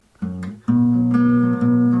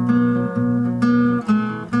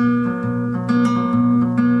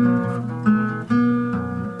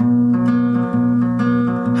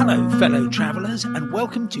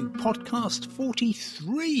welcome to podcast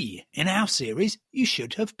 43 in our series You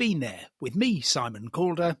Should Have Been There, with me, Simon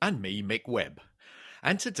Calder. And me, Mick Webb.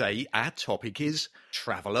 And today our topic is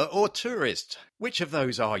traveller or tourist. Which of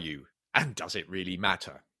those are you? And does it really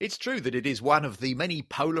matter? It's true that it is one of the many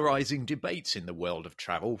polarising debates in the world of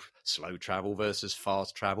travel, slow travel versus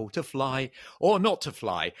fast travel, to fly or not to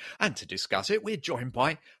fly. And to discuss it, we're joined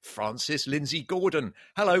by Frances Lindsay Gordon.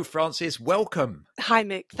 Hello, Frances, welcome. Hi,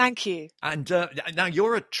 Mick. Thank you. And now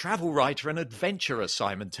you're a travel writer and adventurer,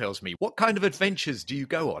 Simon tells me. What kind of adventures do you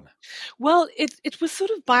go on? Well, it was sort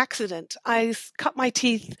of by accident. I cut my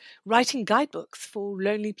teeth writing guidebooks for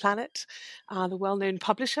Lonely Planet, the well-known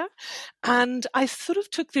publisher. And I sort of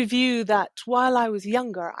took the view that while I was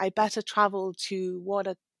younger, I better travel to what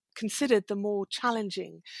are considered the more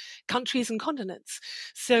challenging countries and continents.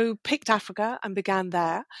 So picked Africa and began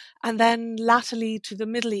there, and then latterly to the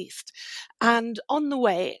Middle East. And on the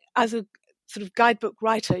way, as a sort of guidebook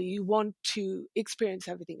writer, you want to experience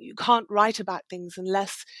everything. You can't write about things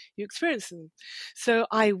unless you experience them. So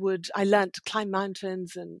I learned to climb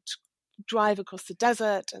mountains and drive across the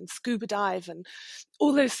desert and scuba dive and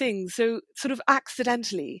all those things. So sort of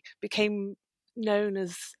accidentally became known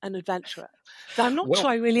as an adventurer. So I'm not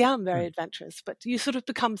sure I really am very adventurous, but you sort of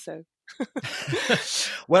become so.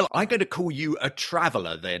 Well, I'm going to call you a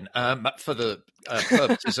traveller then, for the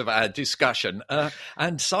purposes of our discussion.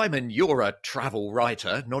 And Simon, you're a travel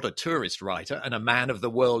writer, not a tourist writer, and a man of the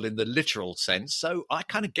world in the literal sense. So I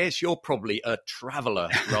kind of guess you're probably a traveller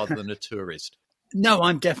rather than a tourist. No,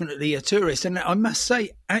 I'm definitely a tourist. And I must say,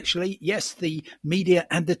 actually, yes, the media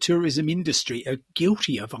and the tourism industry are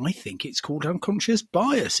guilty of, I think it's called unconscious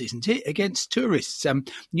bias, isn't it, against tourists.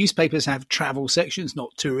 Newspapers have travel sections, not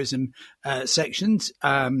tourism sections.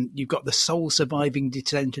 You've got the sole surviving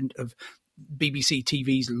descendant of BBC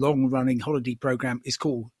TV's long-running holiday programme is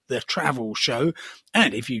called The Travel Show.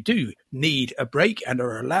 And if you do need a break and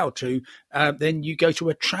are allowed to, then you go to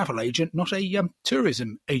a travel agent, not a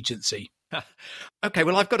tourism agency. Okay,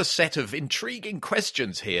 well, I've got a set of intriguing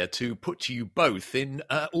questions here to put to you both in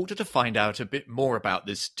order to find out a bit more about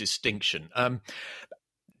this distinction.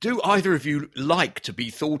 Do either of you like to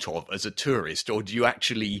be thought of as a tourist, or do you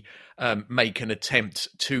actually make an attempt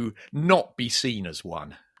to not be seen as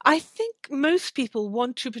one? I think most people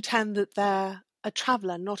want to pretend that they're a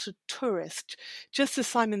traveller, not a tourist, just as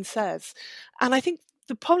Simon says. And I think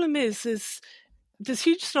the problem is there's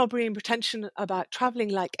huge snobbery and pretension about traveling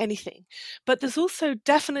like anything, but there's also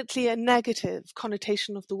definitely a negative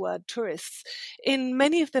connotation of the word tourists. In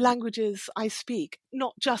many of the languages I speak,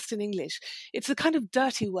 not just in English, it's a kind of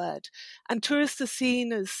dirty word, and tourists are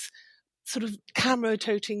seen as sort of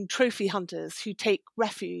camera-toting trophy hunters who take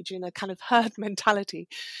refuge in a kind of herd mentality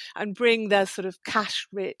and bring their sort of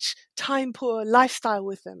cash-rich, time-poor lifestyle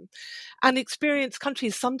with them and experience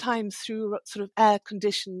countries sometimes through sort of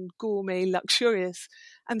air-conditioned, gourmet, luxurious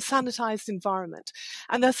and sanitized environment.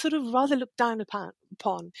 And they're sort of rather looked down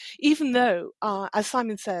upon, even though, as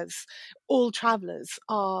Simon says, all travelers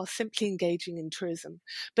are simply engaging in tourism.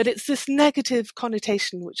 But it's this negative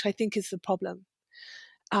connotation which I think is the problem.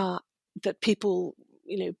 That people,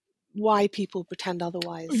 why people pretend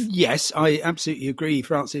otherwise. Yes, I absolutely agree,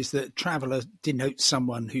 Francis, that traveller denotes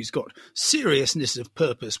someone who's got seriousness of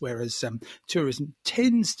purpose, whereas tourism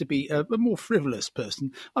tends to be a more frivolous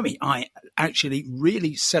person. I mean, I actually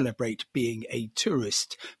really celebrate being a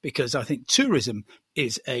tourist because I think tourism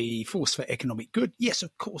is a force for economic good. Yes,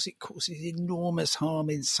 of course, it causes enormous harm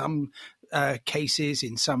in some cases,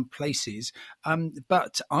 in some places.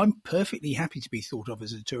 But I'm perfectly happy to be thought of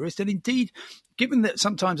as a tourist. And indeed, given that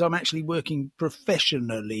sometimes I'm actually working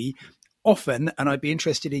professionally, often, and I'd be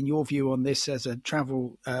interested in your view on this as a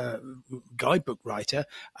travel guidebook writer,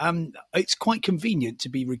 it's quite convenient to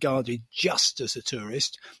be regarded just as a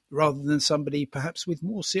tourist rather than somebody perhaps with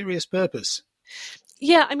more serious purpose.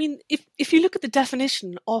 Yeah, I mean, if you look at the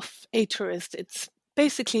definition of a tourist, it's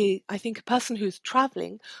basically, I think, a person who's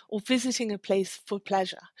traveling or visiting a place for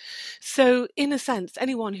pleasure. So in a sense,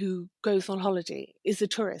 anyone who goes on holiday is a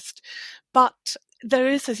tourist. But there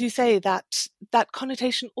is, as you say, that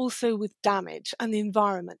connotation also with damage and the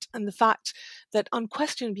environment and the fact that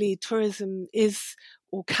unquestionably tourism is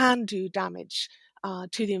or can do damage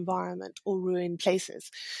to the environment or ruin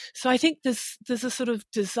places. So I think there's a sort of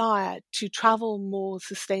desire to travel more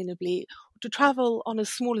sustainably, to travel on a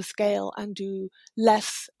smaller scale and do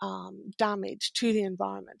less damage to the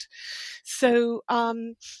environment. So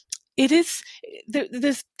It is,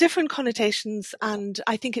 there's different connotations, and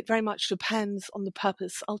I think it very much depends on the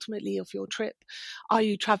purpose ultimately of your trip. Are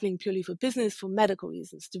you traveling purely for business, for medical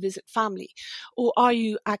reasons, to visit family, or are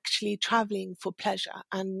you actually traveling for pleasure?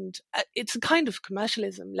 And it's a kind of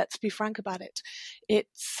commercialism, let's be frank about it.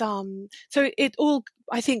 It's so it all,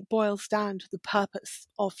 I think, boils down to the purpose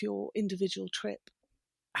of your individual trip.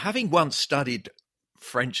 Having once studied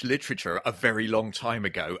French literature a very long time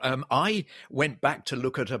ago, I went back to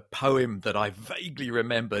look at a poem that I vaguely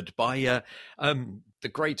remembered by the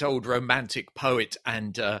great old romantic poet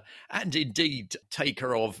and indeed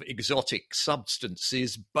taker of exotic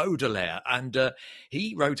substances, Baudelaire. And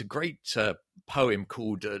he wrote a great poem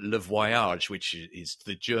called Le Voyage, which is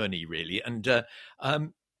the journey, really.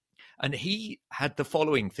 And he had the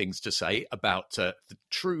following things to say about the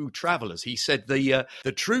true travellers. He said, the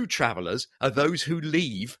true travellers are those who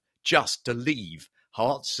leave just to leave,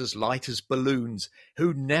 hearts as light as balloons,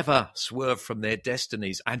 who never swerve from their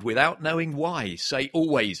destinies, and without knowing why, say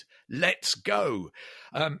always, let's go.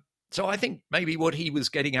 So I think maybe what he was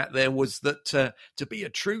getting at there was that to be a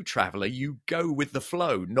true traveller, you go with the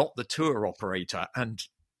flow, not the tour operator, and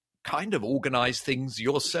kind of organize things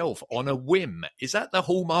yourself on a whim. Is that the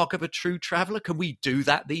hallmark of a true traveller? Can we do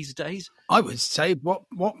that these days? I would say, what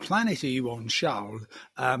planet are you on, Charles?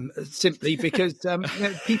 Simply because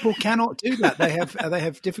people cannot do that. They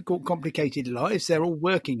have difficult, complicated lives. They're all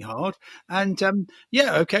working hard, and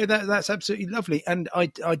that's absolutely lovely. And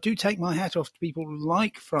I do take my hat off to people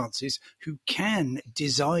like Francis who can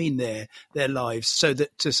design their lives so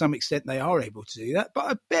that to some extent they are able to do that. But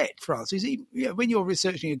I bet, Francis, when you're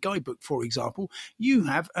researching a guidebook, for example, you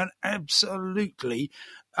have an absolutely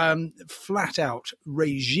flat out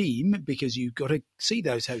regime, because you've got to see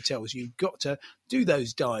those hotels, you've got to do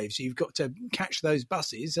those dives, you've got to catch those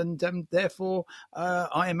buses, and therefore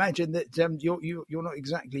I imagine that you're not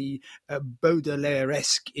exactly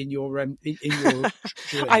Baudelaire-esque in your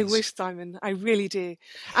I wish, Simon, I really do.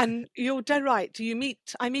 And you're dead right.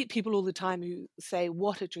 I meet people all the time who say,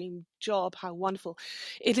 what a dream job, how wonderful.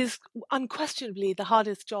 It is unquestionably the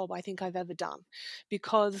hardest job I think I've ever done,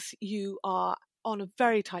 because you are on a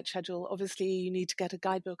very tight schedule. Obviously, you need to get a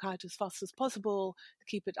guidebook out as fast as possible to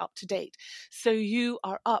keep it up to date. So you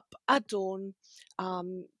are up at dawn,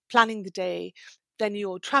 planning the day. Then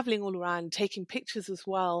you're traveling all around, taking pictures as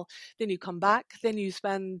well. Then you come back. Then you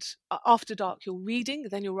spend, after dark, you're reading.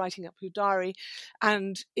 Then you're writing up your diary,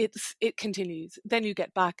 and it continues. Then you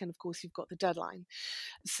get back, and of course, you've got the deadline.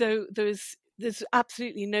 So there's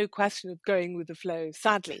absolutely no question of going with the flow,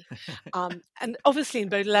 sadly. And obviously, in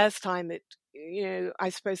Baudelaire's time, I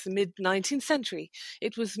suppose the mid-19th century,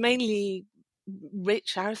 it was mainly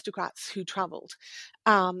rich aristocrats who travelled.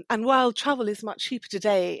 And while travel is much cheaper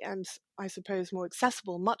today, and I suppose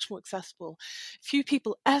much more accessible, few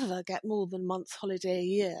people ever get more than a month's holiday a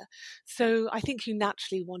year. So I think you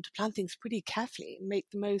naturally want to plan things pretty carefully and make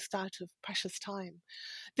the most out of precious time.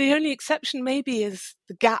 The only exception maybe is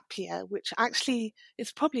the gap year, which actually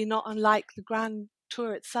is probably not unlike the Grand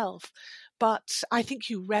Tour itself. But I think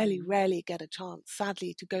you rarely get a chance,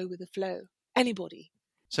 sadly, to go with the flow. Anybody.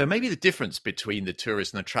 So maybe the difference between the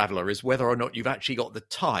tourist and the traveller is whether or not you've actually got the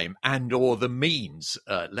time and or the means,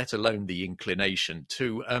 let alone the inclination,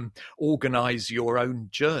 to organise your own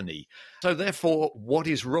journey. So therefore, what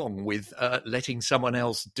is wrong with letting someone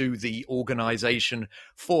else do the organisation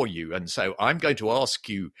for you? And so I'm going to ask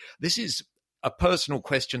you, this is a personal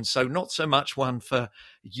question, so not so much one for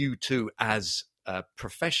you two as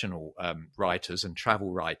professional writers and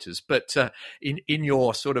travel writers, but in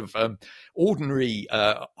your sort of ordinary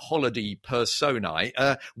holiday personae,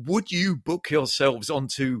 would you book yourselves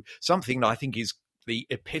onto something that I think is the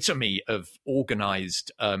epitome of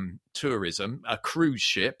organised tourism, a cruise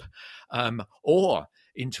ship, or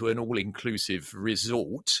into an all-inclusive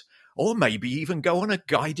resort, or maybe even go on a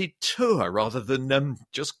guided tour rather than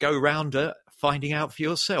just go round finding out for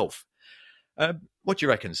yourself? What do you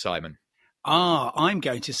reckon, Simon? I'm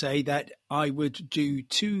going to say that I would do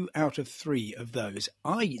 2 out of 3 of those.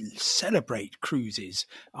 I celebrate cruises.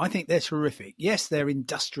 I think they're terrific. Yes, they're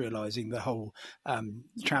industrializing the whole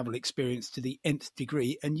travel experience to the nth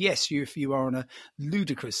degree. And yes, if you are on a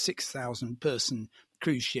ludicrous 6,000 person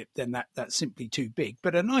cruise ship, then that's simply too big.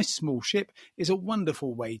 But a nice small ship is a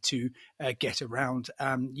wonderful way to get around.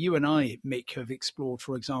 You and I, Mick, have explored,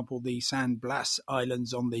 for example, the San Blas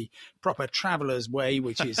Islands on the proper traveller's way,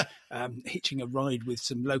 which is hitching a ride with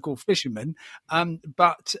some local fishermen.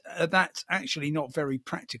 But that's actually not very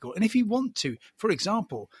practical. And if you want to, for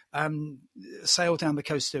example, sail down the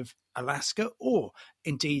coast of Alaska, or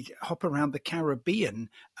indeed hop around the Caribbean,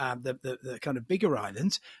 the kind of bigger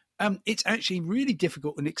islands, It's actually really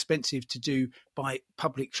difficult and expensive to do by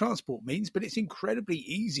public transport means, but it's incredibly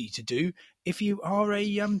easy to do if you are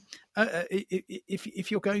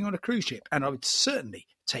if you're going on a cruise ship. And I would certainly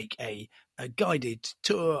take a guided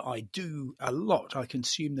tour. I do a lot. I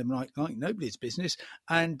consume them like nobody's business.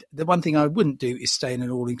 And the one thing I wouldn't do is stay in an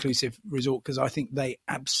all-inclusive resort, because I think they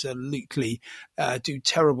absolutely do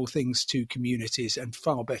terrible things to communities, and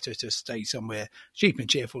far better to stay somewhere cheap and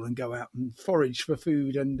cheerful and go out and forage for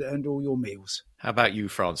food and all your meals. How about you,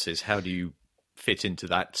 Francis? How do you fit into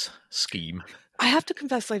that scheme? I have to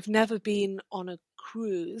confess I've never been on a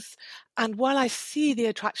cruise, and while I see the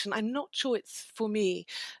attraction, I'm not sure it's for me.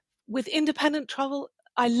 With independent travel,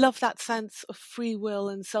 I love that sense of free will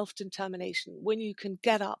and self-determination, when you can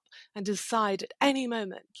get up and decide at any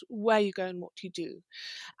moment where you go and what you do.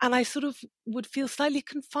 And I sort of would feel slightly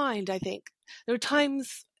confined, I think. There are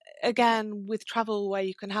times, again, with travel where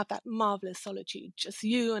you can have that marvelous solitude, just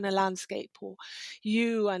you and a landscape, or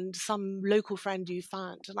you and some local friend you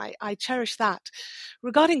found. And I cherish that.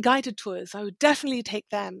 Regarding guided tours, I would definitely take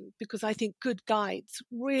them, because I think good guides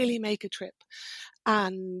really make a trip.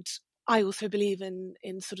 And I also believe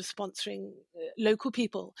in sort of sponsoring local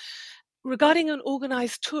people. Regarding an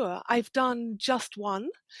organized tour, I've done just one.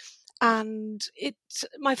 And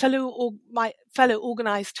my fellow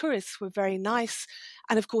organized tourists were very nice.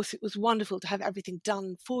 And of course, it was wonderful to have everything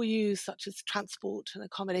done for you, such as transport and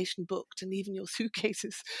accommodation booked, and even your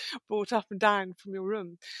suitcases brought up and down from your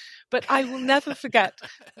room. But I will never forget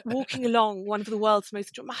walking along one of the world's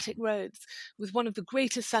most dramatic roads with one of the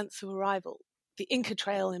greatest sense of arrival, the Inca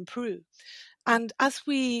Trail in Peru. And as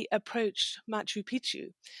we approached Machu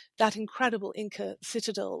Picchu, that incredible Inca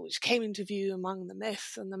citadel which came into view among the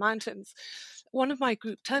mists and the mountains, one of my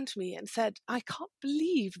group turned to me and said, "I can't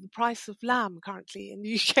believe the price of lamb currently in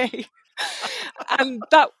the UK." And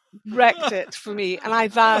that wrecked it for me. And I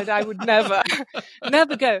vowed I would never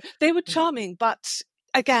go. They were charming, but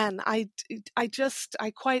again, I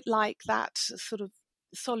quite like that sort of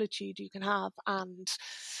solitude you can have, and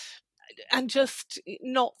just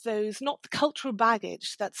not the cultural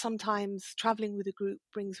baggage that sometimes traveling with a group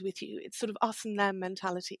brings with you. It's sort of us and them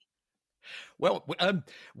mentality. Well,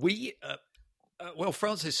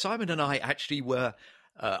 Francis, Simon and I actually were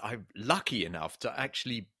I'm lucky enough to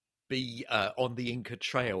actually be on the Inca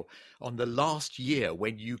Trail on the last year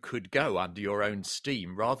when you could go under your own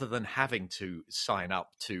steam rather than having to sign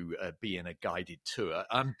up to be in a guided tour.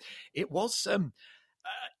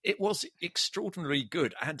 It was extraordinarily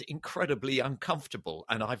good and incredibly uncomfortable.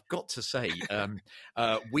 And I've got to say,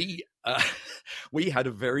 we had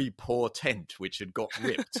a very poor tent which had got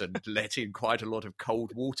ripped and let in quite a lot of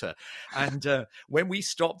cold water. And when we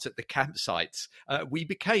stopped at the campsites, we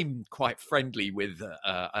became quite friendly with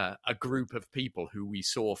a group of people who we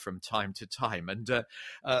saw from time to time. And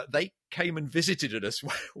they came and visited us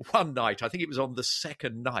one night. I think it was on the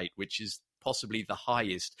second night, which is possibly the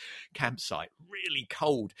highest campsite, really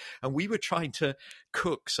cold. And we were trying to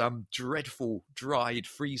cook some dreadful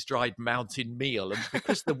freeze-dried mountain meal. And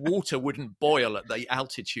because the water wouldn't boil at the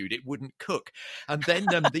altitude, it wouldn't cook. And then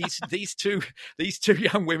these two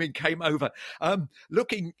young women came over,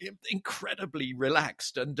 looking incredibly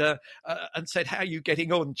relaxed, and said, "How are you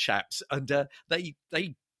getting on, chaps?" And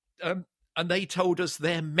they told us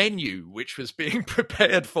their menu, which was being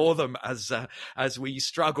prepared for them as we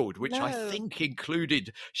struggled, which I think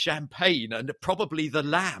included champagne and probably the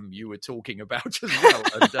lamb you were talking about as well.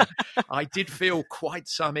 And I did feel quite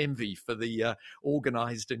some envy for the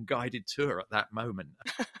organised and guided tour at that moment.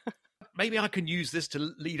 Maybe I can use this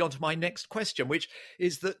to lead on to my next question, which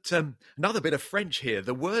is that another bit of French here.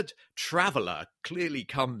 The word traveller clearly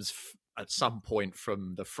comes at some point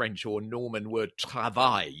from the French or Norman word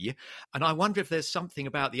travail. And I wonder if there's something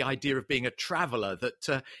about the idea of being a traveller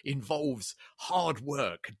that involves hard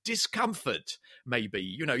work, discomfort,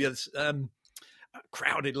 maybe. There's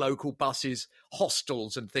crowded local buses,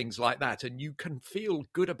 hostels and things like that. And you can feel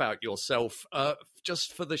good about yourself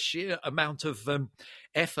just for the sheer amount of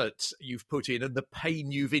effort you've put in and the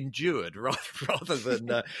pain you've endured, rather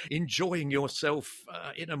than enjoying yourself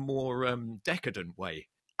in a more decadent way.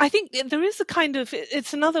 I think there is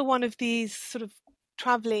it's another one of these sort of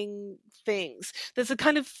traveling things. There's a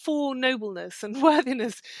kind of four nobleness and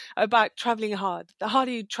worthiness about traveling hard. The harder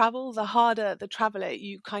you travel, the harder the traveler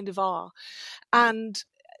you kind of are. And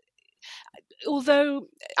although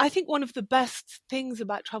I think one of the best things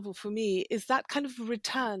about travel for me is that kind of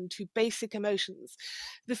return to basic emotions,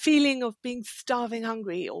 the feeling of being starving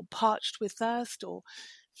hungry or parched with thirst or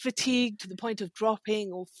fatigued to the point of dropping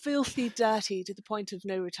or filthy dirty to the point of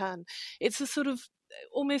no return. It's a sort of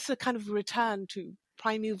almost a kind of return to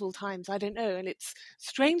primeval times. I don't know. And it's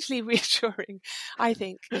strangely reassuring, I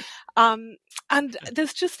think. And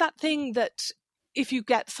there's just that thing that if you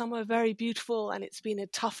get somewhere very beautiful and it's been a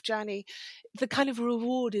tough journey, the kind of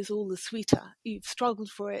reward is all the sweeter. You've struggled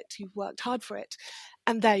for it, you've worked hard for it,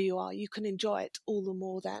 and there you are. You can enjoy it all the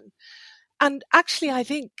more then. And actually, I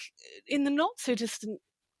think in the not so distant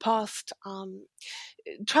past,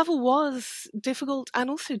 travel was difficult and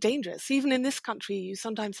also dangerous. Even in this country, you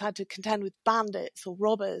sometimes had to contend with bandits or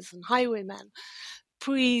robbers and highwaymen,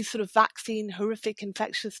 pre-sort of vaccine, horrific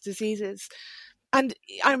infectious diseases. And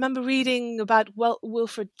I remember reading about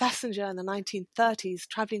Wilfred Thesiger in the 1930s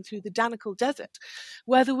traveling through the Danakil Desert,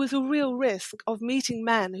 where there was a real risk of meeting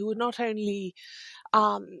men who would not only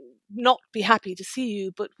not be happy to see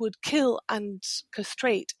you, but would kill and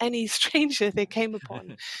castrate any stranger they came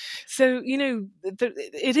upon. So,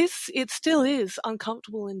 it still is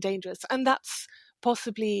uncomfortable and dangerous. And that's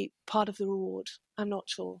possibly part of the reward. I'm not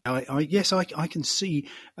sure. Yes, I can see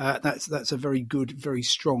that's a very good, very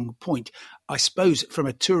strong point. I suppose from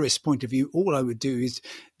a tourist point of view, all I would do is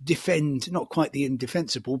defend, not quite the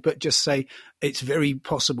indefensible, but just say it's very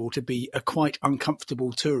possible to be a quite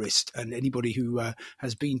uncomfortable tourist. And anybody who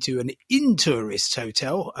has been to an in-tourist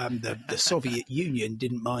hotel, the Soviet Union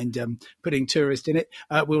didn't mind putting tourists in it,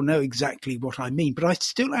 will know exactly what I mean. But I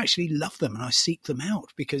still actually love them and I seek them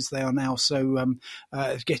out because they are now so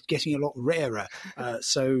getting a lot rarer.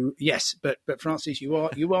 So yes, but Francis, you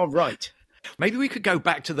are right. Maybe we could go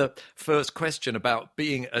back to the first question about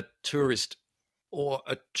being a tourist or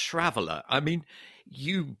a traveller. I mean,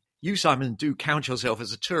 you Simon do count yourself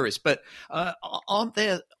as a tourist, but are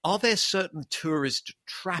there certain tourist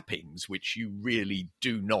trappings which you really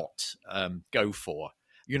do not go for?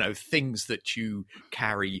 Things that you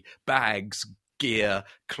carry, bags, gear,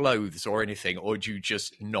 clothes, or anything, or do you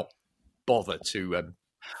just not bother to?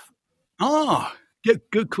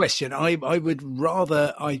 Good question. I would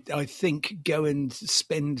rather, I think, go and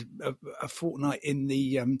spend a fortnight in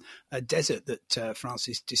the desert that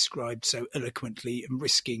Francis described so eloquently, and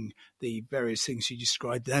risking the various things you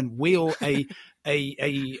described, than wheel a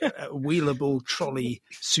wheelable trolley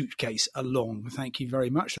suitcase along. Thank you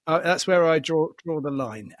very much. That's where I draw the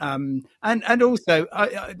line. And also,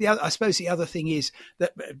 I suppose the other thing is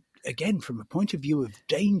that, again, from a point of view of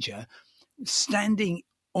danger, standing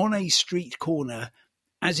on a street corner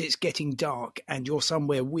as it's getting dark and you're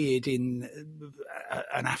somewhere weird in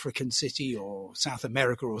an African city or South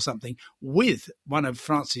America or something with one of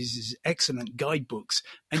Francis's excellent guidebooks,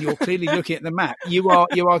 and you're clearly looking at the map, you are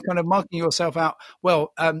kind of marking yourself out,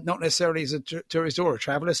 well, not necessarily as a tourist or a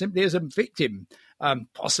traveller, simply as a victim,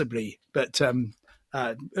 possibly. But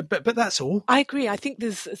that's all. I agree. I think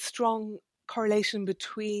there's a strong correlation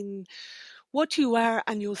between what you wear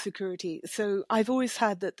and your security. So I've always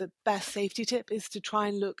had that the best safety tip is to try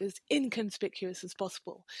and look as inconspicuous as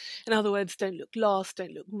possible. In other words, don't look lost,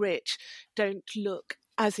 don't look rich, don't look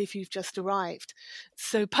as if you've just arrived.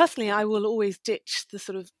 So personally, I will always ditch the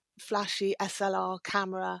sort of flashy SLR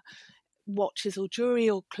camera, watches or jewelry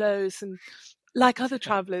or clothes, and like other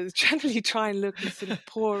travellers, generally try and look as sort of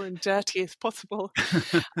poor and dirty as possible.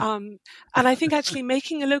 And I think actually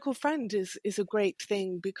making a local friend is a great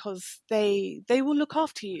thing, because they will look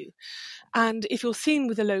after you. And if you're seen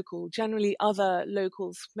with a local, generally other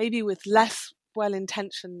locals, maybe with less well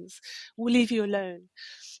intentions, will leave you alone.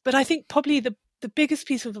 But I think probably the biggest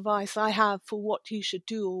piece of advice I have for what you should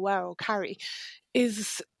do or wear or carry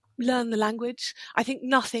is learn the language. I think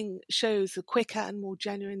nothing shows a quicker and more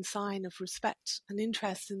genuine sign of respect and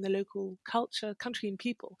interest in the local culture, country and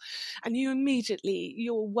people. And you immediately,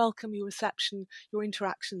 your welcome, your reception, your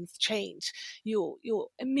interactions change. You're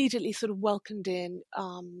immediately sort of welcomed in,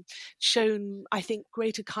 shown, I think,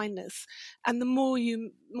 greater kindness. And the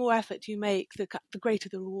more effort you make, the greater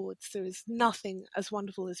the rewards. There is nothing as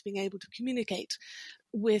wonderful as being able to communicate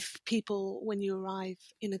with people when you arrive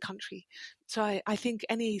in a country. So I think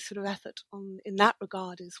any sort of effort in that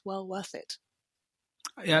regard is well worth it.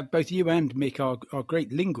 Yeah, both you and Mick are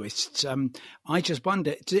great linguists. I just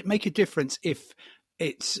wonder, does it make a difference if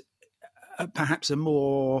it's perhaps a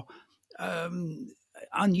more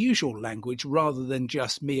unusual language rather than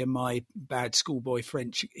just me and my bad schoolboy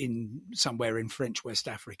French in somewhere in French West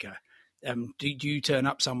Africa? Do you turn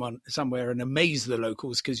up somewhere and amaze the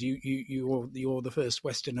locals because you're the first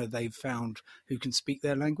Westerner they've found who can speak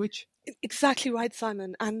their language? Exactly right,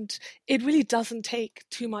 Simon. And it really doesn't take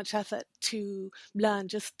too much effort to learn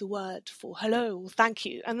just the word for hello or thank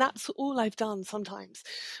you. And that's all I've done sometimes.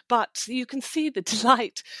 But you can see the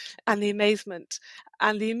delight and the amazement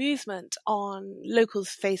and the amusement on locals'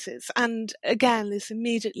 faces. And again, this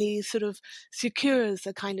immediately sort of secures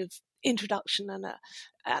a kind of introduction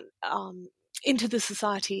and into the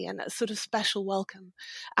society and a sort of special welcome.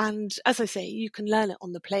 And as I say, you can learn it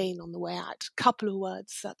on the plane on the way out. A couple of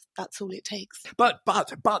words, that's all it takes. But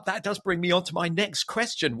that does bring me on to my next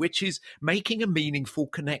question, which is making a meaningful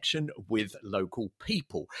connection with local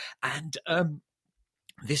people. And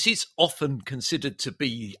this is often considered to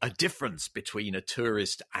be a difference between a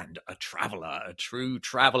tourist and a traveller. A true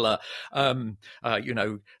traveller,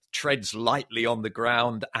 treads lightly on the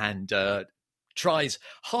ground and tries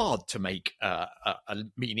hard to make a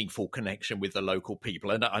meaningful connection with the local people.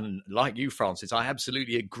 And like you, Francis, I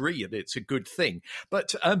absolutely agree that it's a good thing.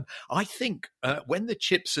 But I think when the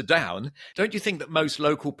chips are down, don't you think that most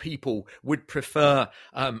local people would prefer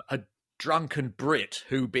a drunken Brit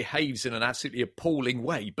who behaves in an absolutely appalling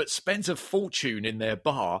way but spends a fortune in their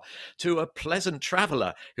bar to a pleasant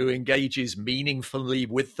traveller who engages meaningfully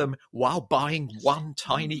with them while buying one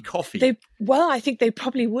tiny coffee? I think they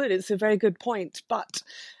probably would. It's a very good point. But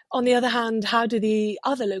on the other hand, how do the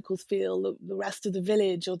other locals feel, the rest of the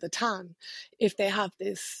village or the town, if they have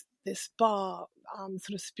this bar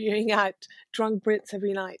sort of spewing out drunk Brits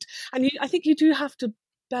every night? And I think you do have to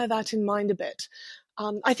bear that in mind a bit.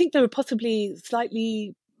 I think there are possibly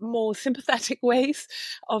slightly more sympathetic ways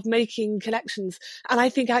of making connections. And I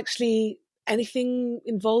think actually anything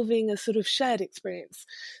involving a sort of shared experience.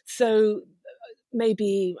 So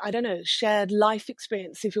maybe, I don't know, shared life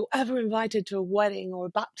experience. If you're ever invited to a wedding or a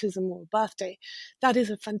baptism or a birthday, that is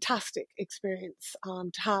a fantastic experience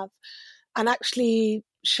to have. And actually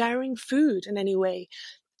sharing food in any way.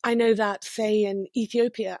 I know that, say, in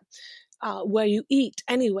Ethiopia, where you eat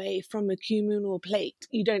anyway from a communal plate.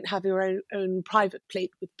 You don't have your own private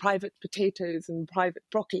plate with private potatoes and private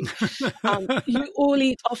broccoli. You all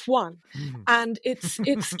eat off one. And it's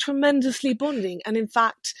tremendously bonding. And in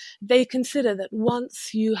fact, they consider that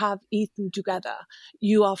once you have eaten together,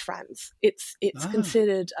 you are friends. It's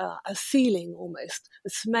considered a sealing almost,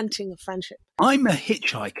 a cementing of friendship. I'm a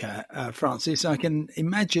hitchhiker, Francis. I can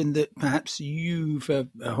imagine that perhaps you, for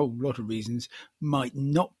a whole lot of reasons, might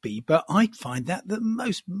not be, but I find that the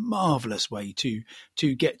most marvellous way to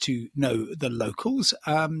get to know the locals,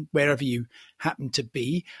 wherever you happen to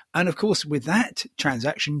be. And of course, with that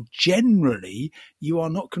transaction, generally, you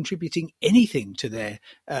are not contributing anything to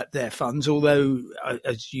their funds, although,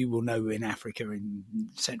 as you will know, in Africa, in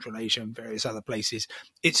Central Asia and various other places,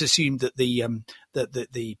 it's assumed that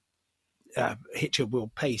the hitcher will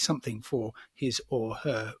pay something for his or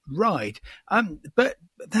her ride. But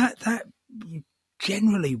that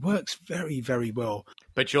generally works very, very well.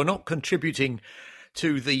 But you're not contributing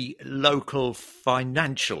to the local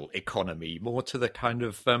financial economy, more to the kind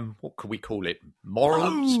of, what could we call it,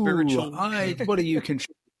 moral, spiritual? What are you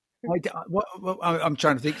contributing? I'm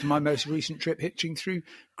trying to think of my most recent trip hitching through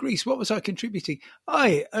Greece. What was I contributing?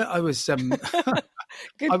 I was...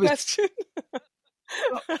 Good question.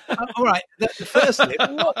 All right, the first lift.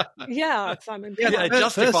 Yeah, Simon. Yeah,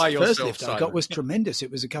 justify yourself. First lift I got was tremendous. It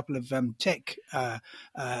was a couple of tech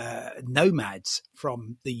nomads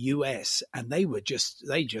from the US, and they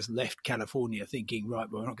just left California thinking, right,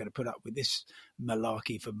 well, we're not going to put up with this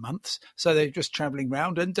malarkey for months. So they're just traveling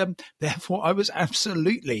around, and therefore I was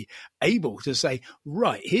absolutely able to say,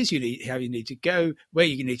 right, here's how you need to go, where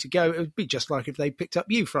you need to go. It would be just like if they picked up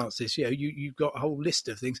you, Francis. You know, you've got a whole list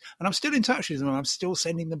of things, and I'm still in touch with them. I'm still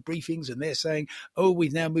sending them briefings, and they're saying, oh,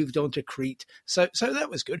 we've now moved on to Crete. So that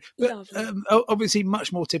was good. But obviously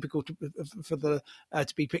much more typical for the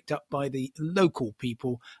to be picked up by the local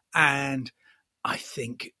people. And I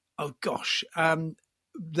think, oh gosh,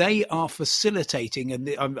 they are facilitating, and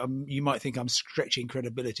you might think I'm stretching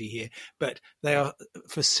credibility here, but they are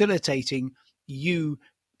facilitating you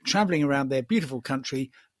traveling around their beautiful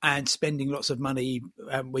country and spending lots of money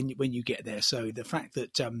when you get there. So the fact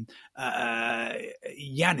that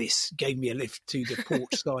Yanis gave me a lift to the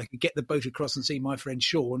port so I could get the boat across and see my friend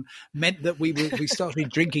Sean meant that we started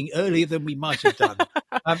drinking earlier than we might have done.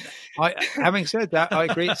 Having said that, I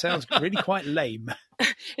agree, it sounds really quite lame.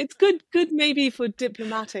 It's good maybe for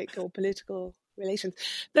diplomatic or political relations.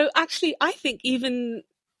 Though actually, I think even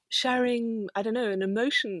sharing, I don't know, an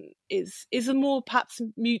emotion is a more perhaps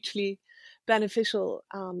mutually beneficial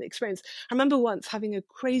experience. I remember once having a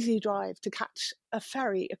crazy drive to catch a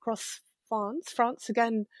ferry across France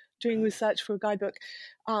again, doing research for a guidebook.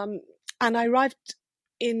 And I arrived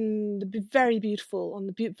in the very beautiful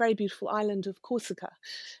island of Corsica,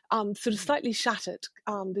 sort of slightly shattered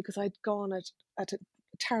because I'd gone at a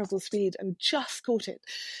terrible speed and just caught it.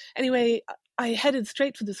 Anyway, I headed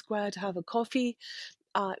straight for the square to have a coffee.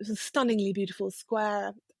 It was a stunningly beautiful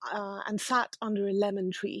square, and sat under a lemon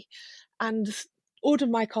tree and ordered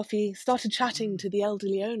my coffee, started chatting to the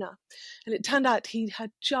elderly owner, and it turned out he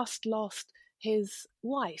had just lost his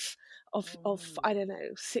wife of I don't know,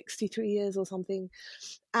 63 years or something,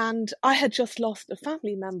 and I had just lost a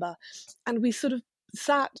family member, and we sort of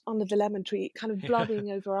sat under the lemon tree, kind of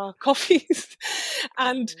blubbering over our coffees,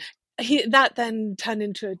 and that then turned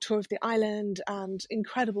into a tour of the island and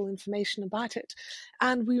incredible information about it,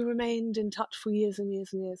 and we remained in touch for years and years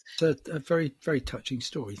and years. It's a very, very touching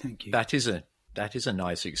story. Thank you. That is a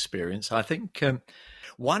nice experience. I think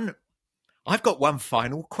I've got one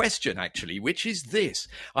final question, actually, which is this.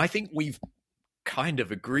 I think we've kind of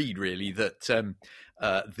agreed, really, that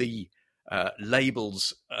the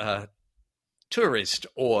labels tourist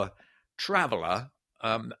or traveller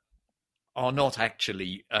are not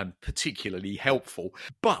actually particularly helpful.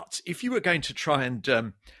 But if you were going to try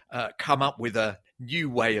and come up with a new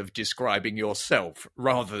way of describing yourself,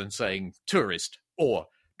 rather than saying tourist or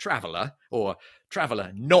traveller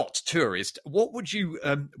not tourist, what would you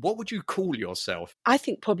call yourself? I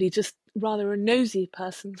think probably just rather a nosy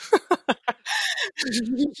person.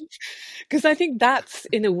 Because I think that's,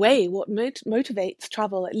 in a way, what motivates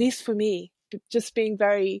travel, at least for me, just being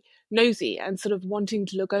very nosy and sort of wanting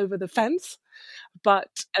to look over the fence,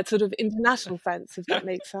 but a sort of international fence, if that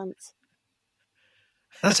makes sense.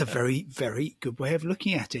 That's a very, very good way of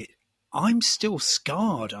looking at it. I'm still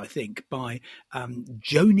scarred, I think, by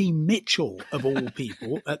Joni Mitchell, of all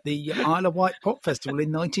people, at the Isle of Wight Pop Festival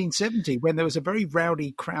in 1970, when there was a very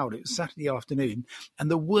rowdy crowd. It was Saturday afternoon,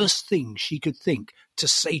 and the worst thing she could think to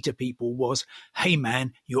say to people was, "Hey,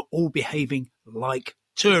 man, you're all behaving like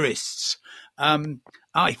tourists."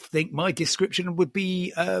 I think my description would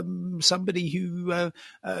be somebody who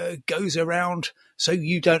goes around so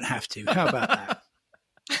you don't have to. How about that?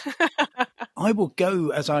 I will go,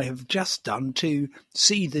 as I have just done, to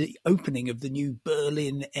see the opening of the new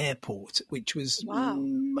Berlin airport, which was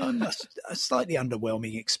a slightly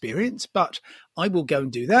underwhelming experience, but I will go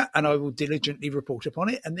and do that, and I will diligently report upon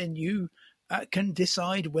it, and then you can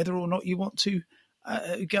decide whether or not you want to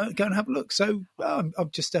go and have a look. So I'm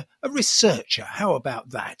just a researcher. How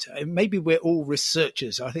about that? Maybe we're all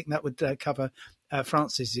researchers. I think that would cover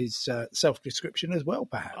Francis's self-description as well,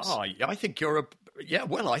 perhaps. Oh, I think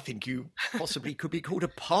I think you possibly could be called a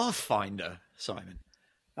pathfinder, Simon.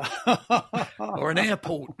 Or an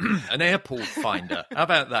airport finder. How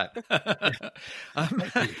about that?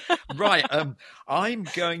 Right. I'm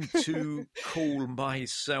going to call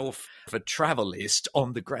myself a travelist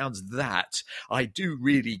on the grounds that I do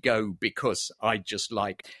really go because I just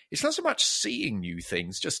like, it's not so much seeing new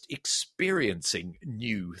things, just experiencing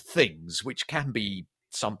new things, which can be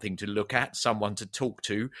something to look at, someone to talk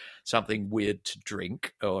to, something weird to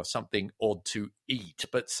drink, or something odd to eat,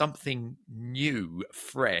 but something new,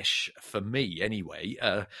 fresh for me anyway.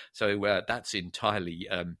 So that's entirely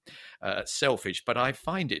selfish, but I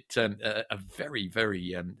find it a very,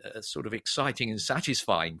 very sort of exciting and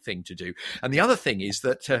satisfying thing to do. And the other thing is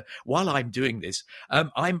that while I'm doing this,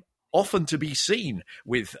 I'm often to be seen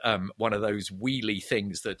with one of those wheelie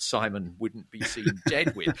things that Simon wouldn't be seen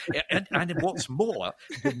dead with. And what's more,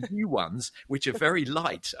 the new ones, which are very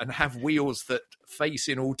light and have wheels that face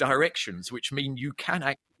in all directions, which mean you can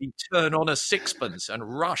actually turn on a sixpence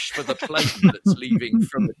and rush for the plane that's leaving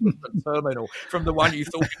from the different terminal from the one you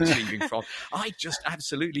thought it was leaving from. I just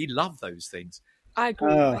absolutely love those things. I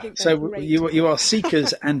agree. I think so you are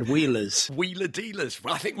seekers and wheelers. Wheeler dealers.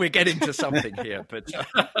 Well, I think we're getting to something here. But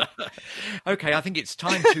okay, I think it's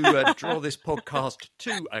time to draw this podcast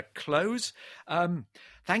to a close.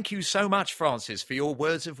 Thank you so much, Francis, for your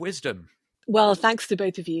words of wisdom. Well, thanks to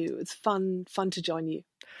both of you. It's fun to join you.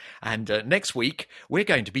 And next week, we're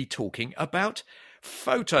going to be talking about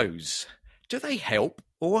photos. Do they help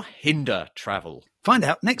or hinder travel? Find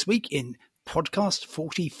out next week in Podcast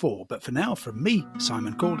 44. But for now, from me,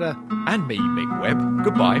 Simon Calder. And me, Mick Webb.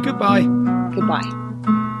 Goodbye. Goodbye. Goodbye.